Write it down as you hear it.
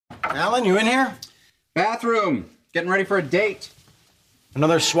Alan, you in here? Bathroom. Getting ready for a date.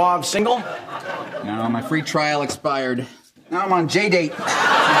 Another suave single? No, my free trial expired. Now I'm on JDate.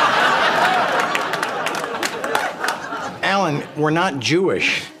 Alan, we're not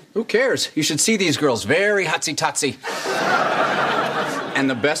Jewish. Who cares? You should see these girls. Very hotsy-totsy. And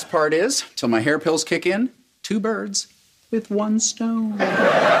the best part is, till my hair pills kick in, 2 birds with 1 stone.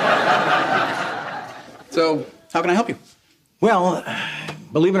 So, how can I help you? Well,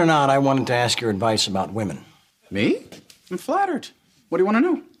 believe it or not, I wanted to ask your advice about women. Me? I'm flattered. What do you want to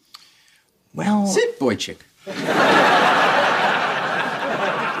know? Well... Sit, boy chick.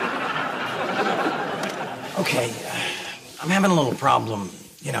 Okay, I'm having a little problem,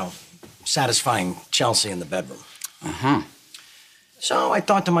 satisfying Chelsea in the bedroom. Uh-huh. So I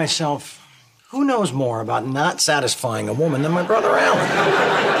thought to myself, who knows more about not satisfying a woman than my brother Alan?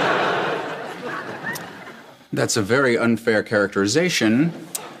 That's a very unfair characterization,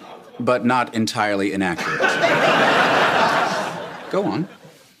 but not entirely inaccurate. Go on.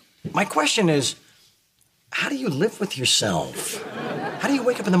 My question is, how do you live with yourself? How do you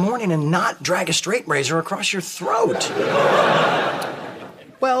wake up in the morning and not drag a straight razor across your throat?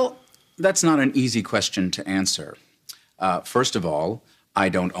 Well, that's not an easy question to answer. First of all, I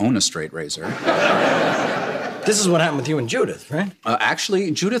don't own a straight razor. This is what happened with you and Judith, right? Actually,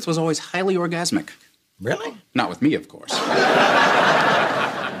 Judith was always highly orgasmic. Really? Not with me, of course.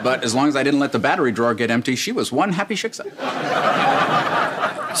 But as long as I didn't let the battery drawer get empty, she was one happy shiksa.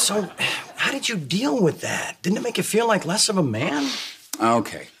 So, how did you deal with that? Didn't it make you feel like less of a man?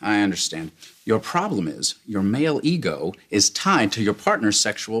 Okay, I understand. Your problem is your male ego is tied to your partner's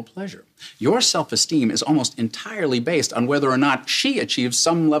sexual pleasure. Your self-esteem is almost entirely based on whether or not she achieves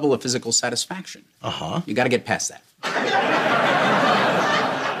some level of physical satisfaction. Uh-huh. You gotta get past that.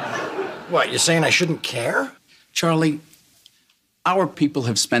 What, you're saying I shouldn't care? Charlie, our people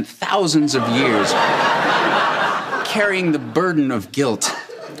have spent thousands of years carrying the burden of guilt.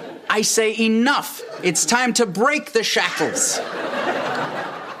 I say enough. It's time to break the shackles.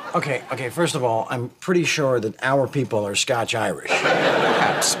 Okay, first of all, I'm pretty sure that our people are Scotch-Irish.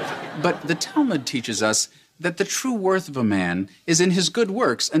 Perhaps. But the Talmud teaches us that the true worth of a man is in his good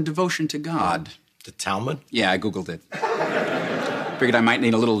works and devotion to God. The Talmud? Yeah, I Googled it. Figured I might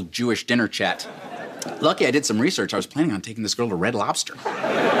need a little Jewish dinner chat. Lucky I did some research. I was planning on taking this girl to Red Lobster.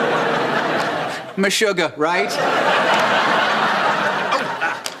 Meshuggah, right?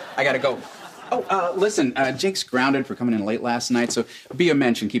 I gotta go. Oh, listen, Jake's grounded for coming in late last night, so be a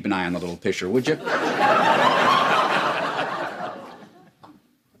mensch and keep an eye on the little pisher, would you?